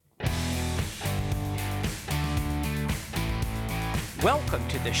Welcome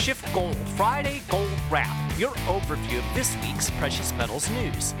to the Shift Gold Friday Gold Wrap, your overview of this week's precious metals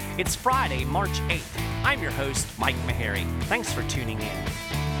news. It's Friday, March 8th. I'm your host, Mike Meharry. Thanks for tuning in.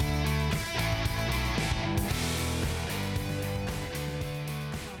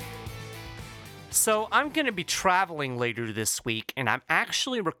 So I'm going to be traveling later this week, and I'm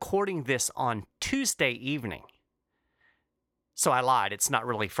actually recording this on Tuesday evening. So I lied. It's not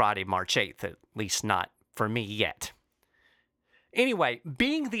really Friday, March 8th, at least not for me yet. Anyway,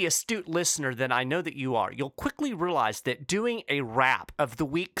 being the astute listener that I know that you are, you'll quickly realize that doing a wrap of the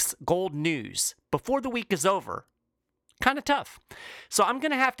week's gold news before the week is over, kind of tough. So I'm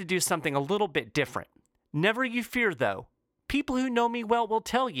going to have to do something a little bit different. Never you fear, though. People who know me well will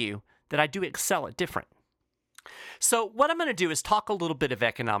tell you that I do excel at different. So what I'm going to do is talk a little bit of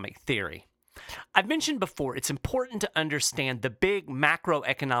economic theory. I've mentioned before, it's important to understand the big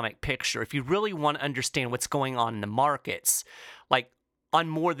macroeconomic picture if you really want to understand what's going on in the markets, like on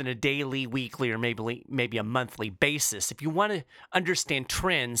more than a daily, weekly, or maybe a monthly basis. If you want to understand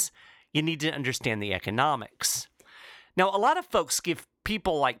trends, you need to understand the economics. Now, a lot of folks give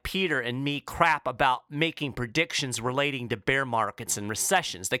people like Peter and me crap about making predictions relating to bear markets and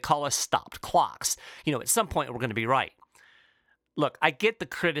recessions. They call us stopped clocks. At some point, we're going to be right. Look, I get the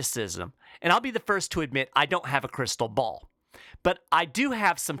criticism, and I'll be the first to admit I don't have a crystal ball. But I do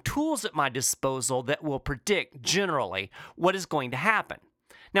have some tools at my disposal that will predict, generally, what is going to happen.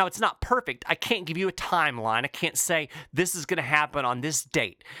 Now, it's not perfect. I can't give you a timeline. I can't say this is going to happen on this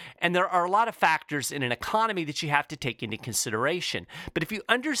date. And there are a lot of factors in an economy that you have to take into consideration. But if you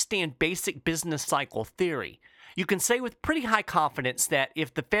understand basic business cycle theory, you can say with pretty high confidence that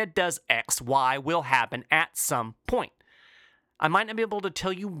if the Fed does X, Y will happen at some point. I might not be able to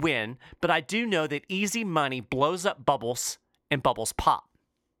tell you when, but I do know that easy money blows up bubbles and bubbles pop.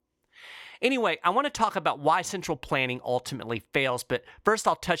 Anyway, I want to talk about why central planning ultimately fails, but first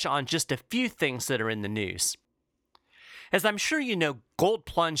I'll touch on just a few things that are in the news. As I'm sure you know, gold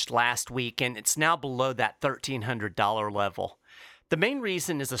plunged last week and it's now below that $1,300 level. The main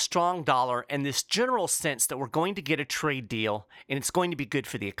reason is a strong dollar and this general sense that we're going to get a trade deal and it's going to be good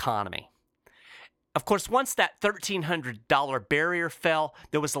for the economy. Of course, once that $1,300 barrier fell,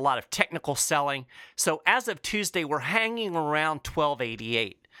 there was a lot of technical selling. So as of Tuesday, we're hanging around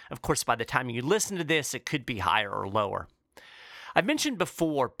 $1,288. Of course, by the time you listen to this, it could be higher or lower. I've mentioned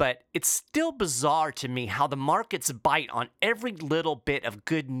before, but it's still bizarre to me how the markets bite on every little bit of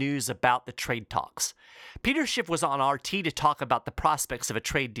good news about the trade talks. Peter Schiff was on RT to talk about the prospects of a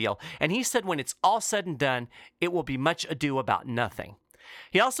trade deal, and he said when it's all said and done, it will be much ado about nothing.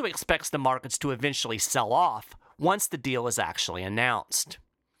 He also expects the markets to eventually sell off once the deal is actually announced.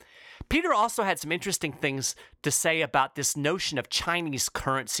 Peter also had some interesting things to say about this notion of Chinese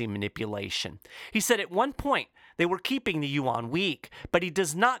currency manipulation. He said at one point they were keeping the yuan weak, but he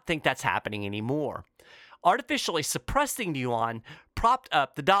does not think that's happening anymore. Artificially suppressing the yuan propped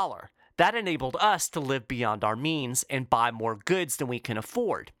up the dollar. That enabled us to live beyond our means and buy more goods than we can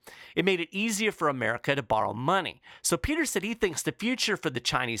afford. It made it easier for America to borrow money. So Peter said he thinks the future for the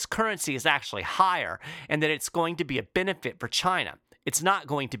Chinese currency is actually higher and that it's going to be a benefit for China. It's not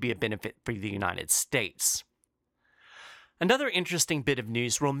going to be a benefit for the United States. Another interesting bit of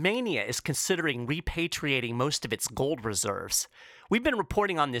news, Romania is considering repatriating most of its gold reserves. We've been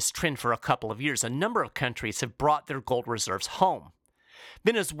reporting on this trend for a couple of years. A number of countries have brought their gold reserves home.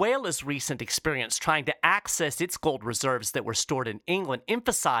 Venezuela's recent experience trying to access its gold reserves that were stored in England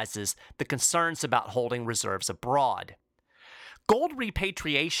emphasizes the concerns about holding reserves abroad. Gold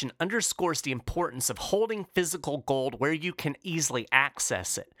repatriation underscores the importance of holding physical gold where you can easily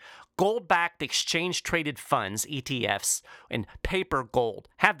access it. Gold-backed exchange-traded funds, ETFs, and paper gold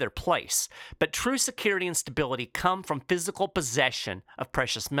have their place, but true security and stability come from physical possession of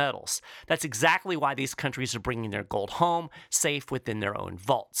precious metals. That's exactly why these countries are bringing their gold home, safe within their own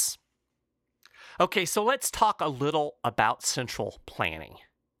vaults. Okay, so let's talk a little about central planning.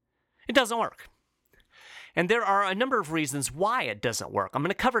 It doesn't work. And there are a number of reasons why it doesn't work. I'm going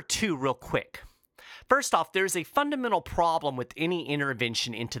to cover two real quick. First off, there's a fundamental problem with any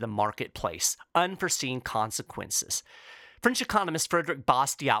intervention into the marketplace, unforeseen consequences. French economist Frédéric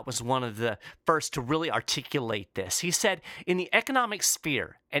Bastiat was one of the first to really articulate this. He said, in the economic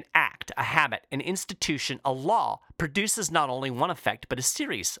sphere, an act, a habit, an institution, a law produces not only one effect, but a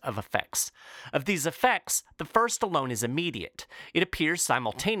series of effects. Of these effects, the first alone is immediate. It appears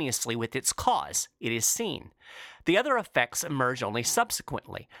simultaneously with its cause. It is seen. The other effects emerge only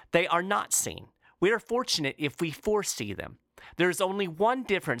subsequently. They are not seen. We are fortunate if we foresee them. There's only one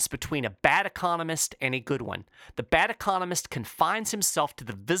difference between a bad economist and a good one. The bad economist confines himself to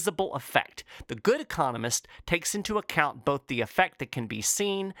the visible effect. The good economist takes into account both the effect that can be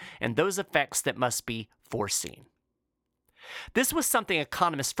seen and those effects that must be foreseen. This was something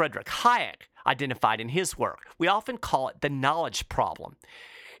economist Friedrich Hayek identified in his work. We often call it the knowledge problem.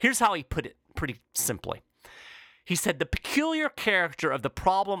 Here's how he put it pretty simply. He said, the peculiar character of the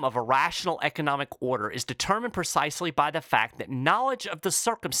problem of a rational economic order is determined precisely by the fact that knowledge of the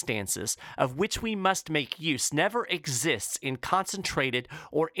circumstances of which we must make use never exists in concentrated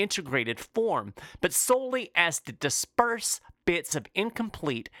or integrated form, but solely as the dispersed bits of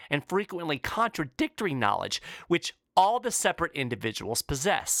incomplete and frequently contradictory knowledge which all the separate individuals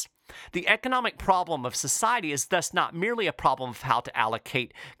possess. The economic problem of society is thus not merely a problem of how to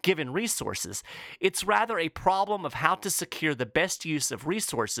allocate given resources. It's rather a problem of how to secure the best use of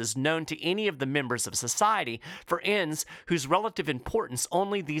resources known to any of the members of society for ends whose relative importance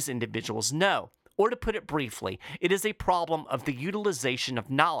only these individuals know. Or to put it briefly, it is a problem of the utilization of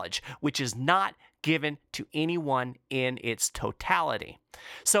knowledge, which is not given to anyone in its totality.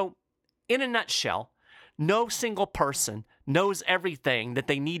 So, in a nutshell, no single person knows everything that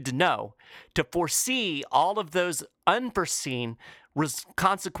they need to know to foresee all of those unforeseen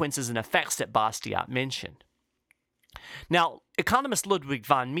consequences and effects that Bastiat mentioned. Now, economist Ludwig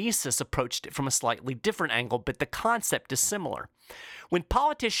von Mises approached it from a slightly different angle, but the concept is similar. When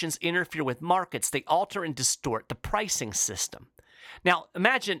politicians interfere with markets, they alter and distort the pricing system. Now,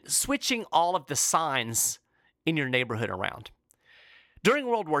 imagine switching all of the signs in your neighborhood around. During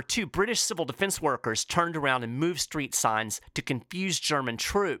World War II, British civil defense workers turned around and moved street signs to confuse German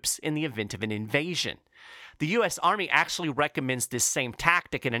troops in the event of an invasion. The U.S. Army actually recommends this same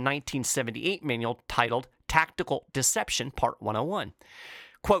tactic in a 1978 manual titled Tactical Deception, Part 101.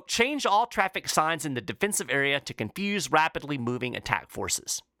 Quote, change all traffic signs in the defensive area to confuse rapidly moving attack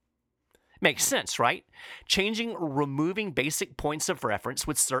forces. Makes sense, right? Changing or removing basic points of reference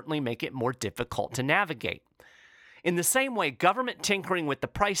would certainly make it more difficult to navigate. In the same way, government tinkering with the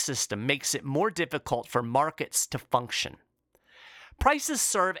price system makes it more difficult for markets to function. Prices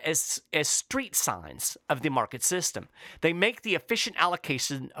serve as street signs of the market system. They make the efficient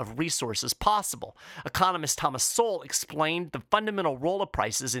allocation of resources possible. Economist Thomas Sowell explained the fundamental role of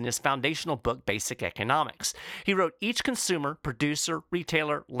prices in his foundational book, Basic Economics. He wrote, each consumer, producer,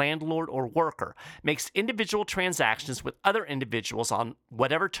 retailer, landlord, or worker makes individual transactions with other individuals on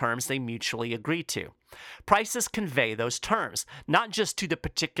whatever terms they mutually agree to. Prices convey those terms, not just to the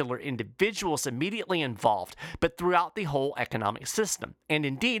particular individuals immediately involved, but throughout the whole economic system, and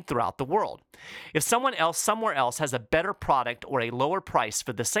indeed throughout the world. If someone else somewhere else has a better product or a lower price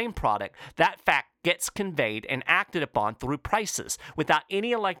for the same product, that fact gets conveyed and acted upon through prices, without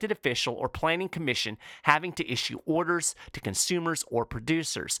any elected official or planning commission having to issue orders to consumers or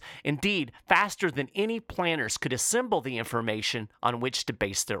producers. Indeed, faster than any planners could assemble the information on which to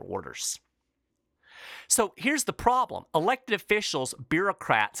base their orders. So here's the problem. Elected officials,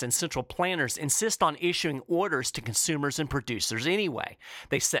 bureaucrats, and central planners insist on issuing orders to consumers and producers anyway.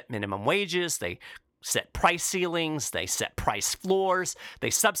 They set minimum wages, they set price ceilings, they set price floors, they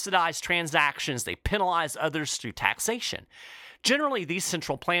subsidize transactions, they penalize others through taxation. Generally, these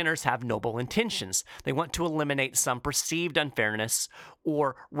central planners have noble intentions. They want to eliminate some perceived unfairness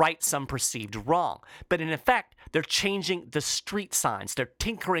or right some perceived wrong. But in effect, they're changing the street signs. They're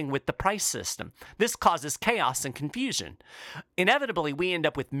tinkering with the price system. This causes chaos and confusion. Inevitably, we end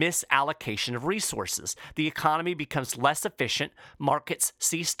up with misallocation of resources. The economy becomes less efficient, markets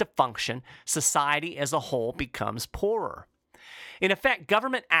cease to function, society as a whole becomes poorer. In effect,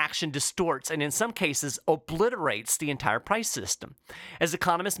 government action distorts and in some cases obliterates the entire price system. As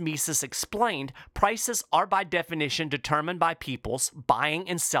economist Mises explained, prices are by definition determined by people's buying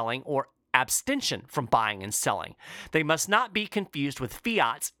and selling or abstention from buying and selling. They must not be confused with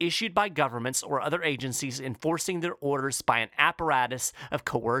fiats issued by governments or other agencies enforcing their orders by an apparatus of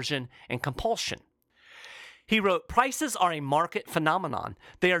coercion and compulsion. He wrote, prices are a market phenomenon.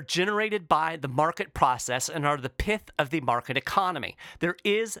 They are generated by the market process and are the pith of the market economy. There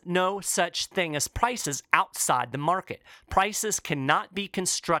is no such thing as prices outside the market. Prices cannot be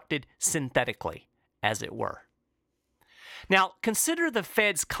constructed synthetically, as it were. Now, consider the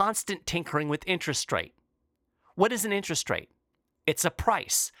Fed's constant tinkering with interest rate. What is an interest rate? It's a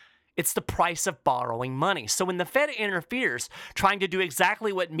price. It's the price of borrowing money. So when the Fed interferes, trying to do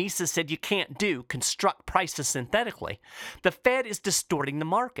exactly what Mises said you can't do, construct prices synthetically, the Fed is distorting the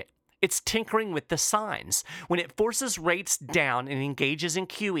market. It's tinkering with the signs. When it forces rates down and engages in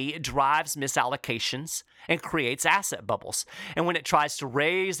QE, it drives misallocations and creates asset bubbles. And when it tries to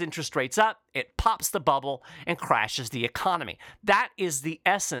raise interest rates up, it pops the bubble and crashes the economy. That is the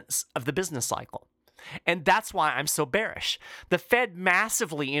essence of the business cycle. And that's why I'm so bearish. The Fed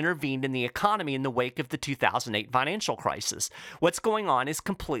massively intervened in the economy in the wake of the 2008 financial crisis. What's going on is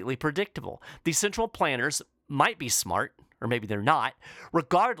completely predictable. These central planners might be smart, or maybe they're not.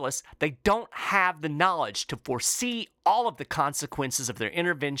 Regardless, they don't have the knowledge to foresee all of the consequences of their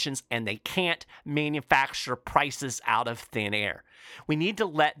interventions, and they can't manufacture prices out of thin air. We need to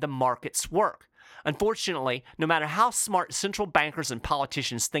let the markets work. Unfortunately, no matter how smart central bankers and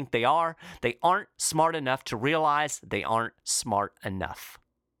politicians think they aren't smart enough to realize they aren't smart enough.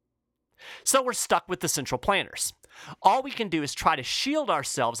 So we're stuck with the central planners. All we can do is try to shield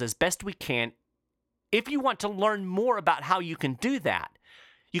ourselves as best we can. If you want to learn more about how you can do that,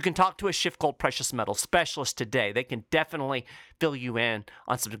 you can talk to a SchiffGold precious metal specialist today. They can definitely fill you in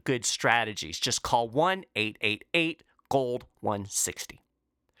on some good strategies. Just call 1-888-GOLD-160.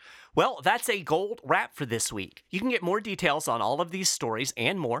 Well, that's a gold wrap for this week. You can get more details on all of these stories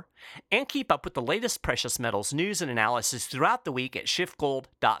and more, and keep up with the latest precious metals news and analysis throughout the week at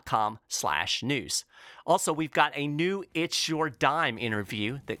schiffgold.com/news. Also, we've got a new It's Your Dime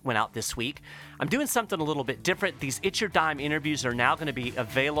interview that went out this week. I'm doing something a little bit different. These It's Your Dime interviews are now going to be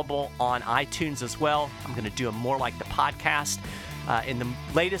available on iTunes as well. I'm going to do them more like the podcast. In the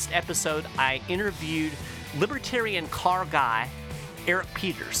latest episode, I interviewed libertarian car guy Eric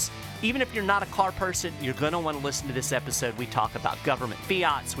Peters. Even if you're not a car person, you're going to want to listen to this episode. We talk about government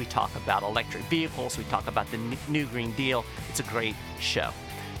fiats, we talk about electric vehicles, we talk about the new Green Deal. It's a great show.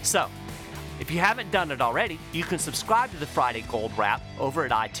 So, if you haven't done it already, you can subscribe to the Friday Gold Wrap over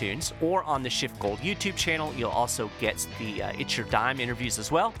at iTunes or on the SchiffGold YouTube channel. You'll also get the It's Your Dime interviews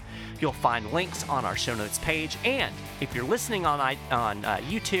as well. You'll find links on our show notes page. And if you're listening on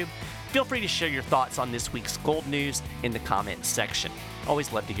YouTube, feel free to share your thoughts on this week's gold news in the comments section.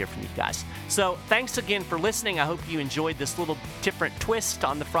 Always love to hear from you guys. So thanks again for listening. I hope you enjoyed this little different twist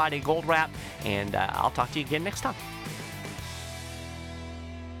on the Friday Gold Wrap, and I'll talk to you again next time.